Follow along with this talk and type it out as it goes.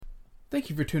Thank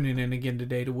you for tuning in again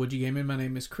today to Would You Gaming. My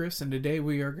name is Chris, and today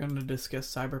we are going to discuss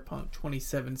Cyberpunk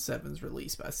 2077's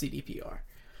release by CDPR.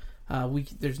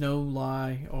 There's no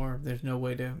lie or there's no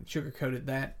way to sugarcoat it.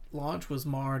 That launch was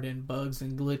marred in bugs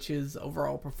and glitches,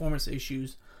 overall performance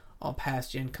issues on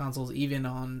past-gen consoles, even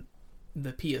on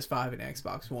the PS5 and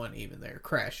Xbox One, even their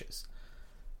crashes.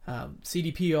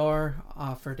 CDPR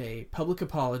offered a public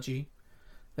apology.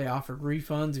 They offered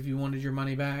refunds if you wanted your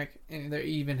money back, and they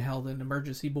even held an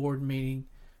emergency board meeting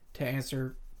to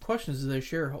answer questions of their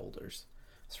shareholders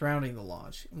surrounding the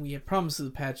launch. And we have promises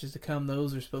of patches to come.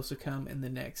 Those are supposed to come in the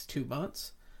next 2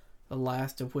 months. The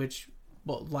last of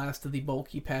the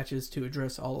bulky patches to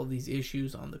address all of these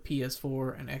issues on the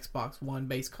PS4 and Xbox One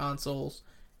based consoles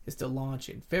is to launch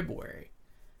in February.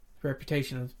 The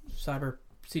reputation of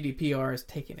CDPR has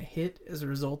taken a hit as a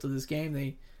result of this game.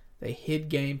 They hid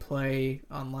gameplay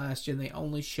on last gen. They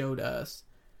only showed us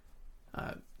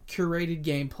curated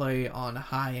gameplay on a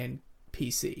high-end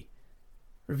PC.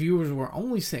 Reviewers were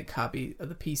only sent copy of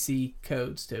the PC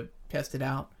codes to test it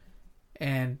out,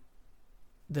 and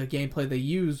the gameplay they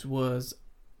used was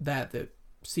that the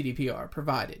CDPR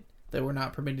provided. They were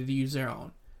not permitted to use their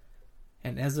own.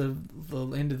 And as of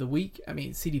the end of the week,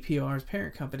 CDPR's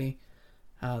parent company,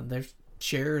 their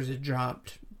shares had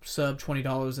dropped sub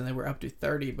 $20, and they were up to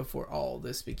 $30 before all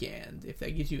this began, if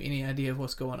that gives you any idea of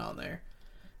what's going on there.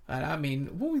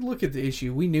 When we look at the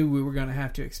issue, we knew we were going to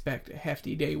have to expect a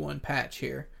hefty day one patch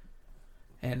here,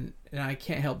 and I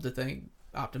can't help to think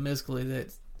optimistically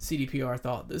that CDPR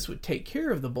thought this would take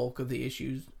care of the bulk of the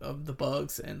issues of the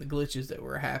bugs and the glitches that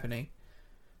were happening,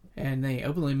 and they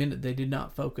openly admitted they did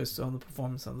not focus on the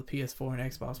performance on the PS4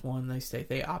 and Xbox One. They state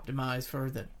they optimized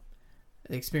for the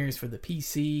experience for the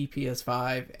PC,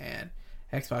 PS5, and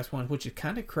Xbox One, which is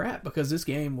kind of crap because this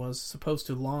game was supposed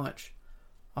to launch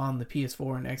on the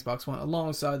PS4 and Xbox One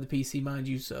alongside the PC, mind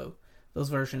you, so those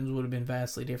versions would have been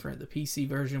vastly different. The PC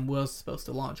version was supposed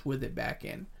to launch with it back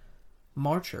in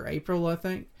March or April, I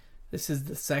think. This is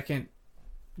the second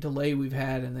delay we've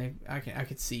had, and I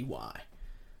could see why.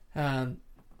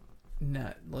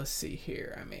 Let's see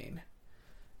here.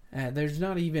 There's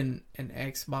not even an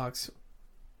Xbox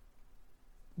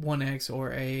One X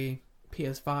or a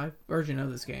PS5 version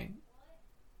of this game.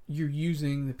 You're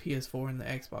using the PS4 and the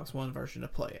Xbox One version to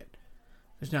play it.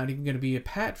 There's not even going to be a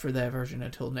patch for that version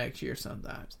until next year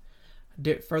sometimes.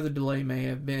 Further delay may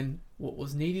have been what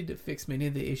was needed to fix many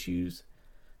of the issues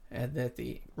that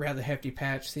the rather hefty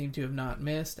patch seemed to have not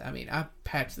missed. I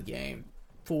patched the game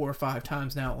 4 or 5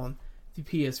 times now on the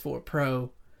PS4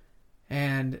 Pro,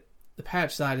 and the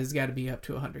patch side has got to be up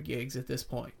to 100 gigs at this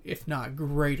point, if not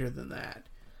greater than that.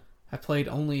 I played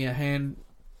only an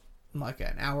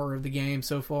hour of the game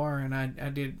so far, and I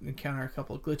did encounter a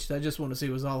couple of glitches. I just want to see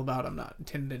what it's all about. I'm not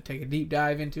intending to take a deep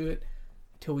dive into it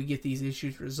until we get these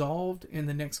issues resolved in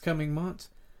the next coming months,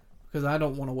 because I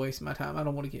don't want to waste my time. I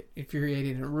don't want to get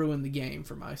infuriated and ruin the game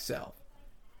for myself.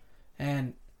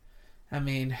 And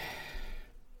the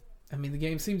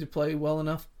game seems to play well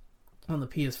enough on the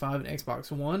PS5 and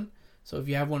Xbox One, so if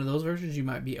you have one of those versions, you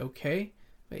might be okay.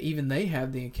 But even they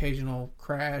have the occasional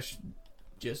crash,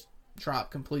 just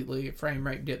drop completely, frame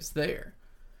rate dips there.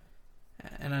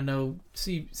 And I know,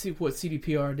 see what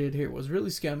CDPR did here was really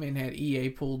scummy, and had EA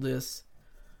pulled this,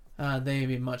 they'd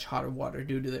be much hotter water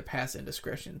due to their past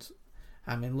indiscretions.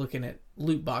 Looking at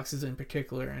loot boxes in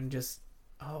particular, and just,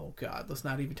 oh god, let's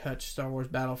not even touch Star Wars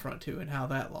Battlefront 2 and how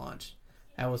that launched.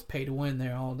 That was pay to win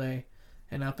there all day.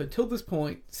 And up until this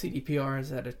point, CDPR has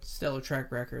had a stellar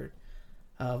track record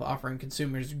of offering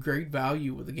consumers great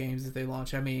value with the games that they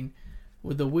launch.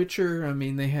 With The Witcher,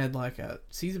 they had like a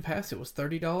season pass. It was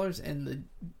 $30, and the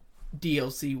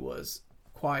DLC was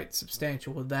quite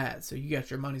substantial with that. So you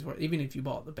got your money's worth, even if you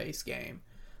bought the base game.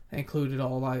 They included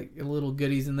all like little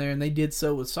goodies in there, and they did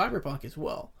so with Cyberpunk as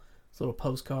well. It's little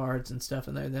postcards and stuff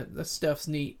in there. That stuff's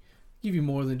neat. Give you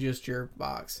more than just your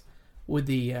box with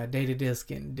the data disc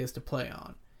and disc to play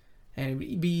on. And it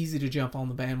would be easy to jump on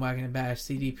the bandwagon and bash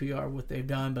CDPR what they've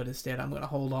done, but instead I'm going to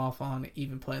hold off on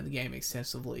even playing the game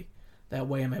extensively. That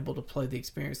way I'm able to play the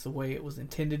experience the way it was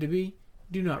intended to be.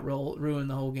 Do not ruin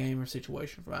the whole game or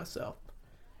situation for myself.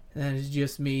 And that is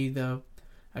just me, though.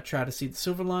 I try to see the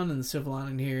silver lining, and the silver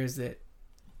lining here is that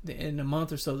in a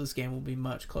month or so this game will be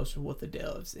much closer to what the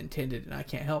devs intended, and I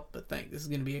can't help but think this is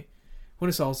going to be, when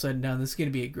it's all said and done, this is going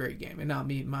to be a great game.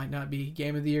 It might not be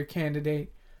Game of the Year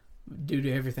candidate due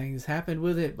to everything that's happened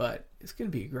with it, but it's going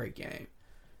to be a great game.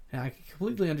 And I can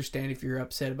completely understand if you're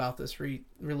upset about this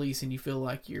release and you feel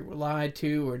like you were lied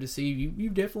to or deceived. You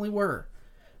definitely were.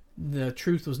 The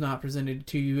truth was not presented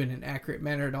to you in an accurate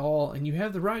manner at all, and you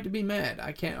have the right to be mad.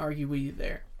 I can't argue with you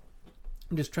there.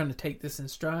 I'm just trying to take this in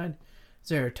stride.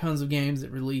 There are tons of games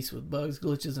that release with bugs,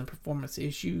 glitches, and performance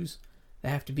issues that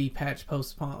have to be patched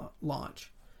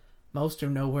post-launch. Most are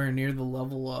nowhere near the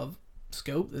level of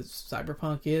scope that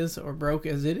Cyberpunk is, or broke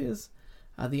as it is.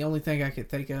 The only thing I could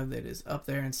think of that is up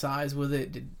there in size with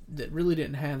it, that really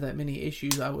didn't have that many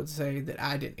issues, I would say, that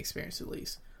I didn't experience at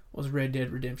least, was Red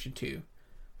Dead Redemption 2,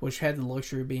 which had the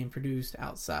luxury of being released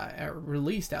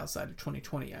outside of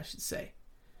 2020, I should say.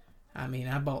 I mean,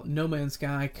 I bought No Man's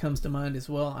Sky, comes to mind as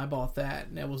well. I bought that,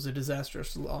 and it was a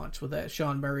disastrous launch with that.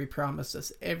 Sean Murray promised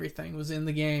us everything was in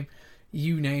the game.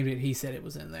 You named it, he said it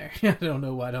was in there. I don't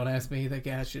know why, don't ask me. That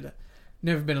guy should have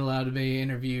never been allowed to be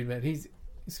interviewed, but he's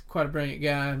quite a brilliant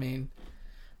guy. I mean,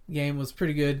 the game was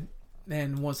pretty good,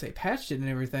 and once they patched it and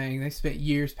everything, they spent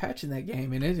years patching that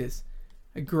game, and it is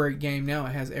a great game now.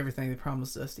 It has everything they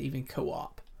promised us, even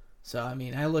co-op. So, I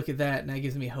mean, I look at that, and that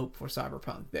gives me hope for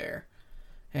Cyberpunk there.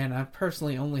 And I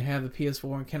personally only have a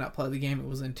PS4 and cannot play the game it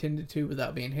was intended to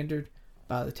without being hindered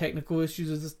by the technical issues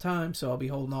at this time, so I'll be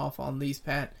holding off on these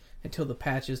until the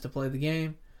patches to play the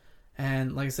game.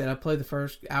 And like I said, I played the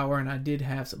first hour, and I did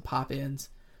have some pop-ins.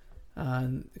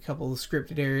 A couple of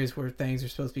scripted areas where things are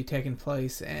supposed to be taking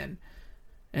place, and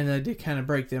that did kind of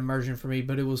break the immersion for me,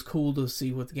 but it was cool to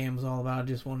see what the game was all about. I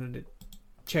just wanted to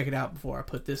check it out before I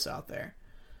put this out there.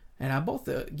 And I bought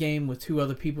the game with 2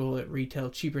 other people at retail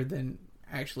cheaper than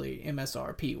actually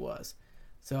MSRP was.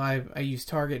 So I used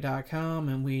Target.com,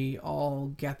 and we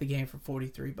all got the game for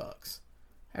 $43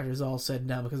 after it's all said and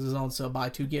done, because it's on sale, buy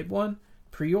 2 get 1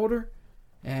 pre-order.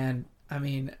 And I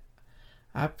mean,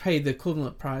 I paid the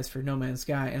equivalent price for No Man's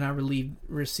Sky, and I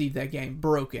received that game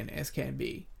broken as can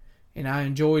be. And I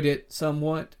enjoyed it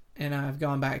somewhat, and I've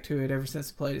gone back to it ever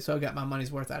since I played it, so I got my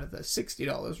money's worth out of the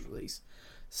 $60 release.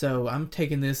 So I'm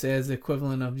taking this as the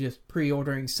equivalent of just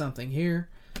pre-ordering something here,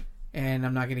 and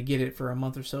I'm not going to get it for a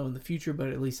month or so in the future, but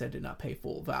at least I did not pay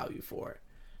full value for it.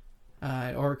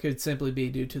 Or it could simply be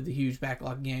due to the huge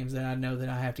backlog games that I know that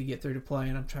I have to get through to play,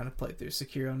 and I'm trying to play through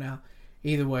Sekiro now.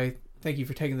 Either way, thank you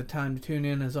for taking the time to tune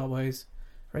in. As always,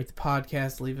 rate the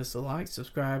podcast, leave us a like,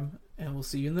 subscribe, and we'll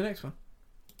see you in the next one.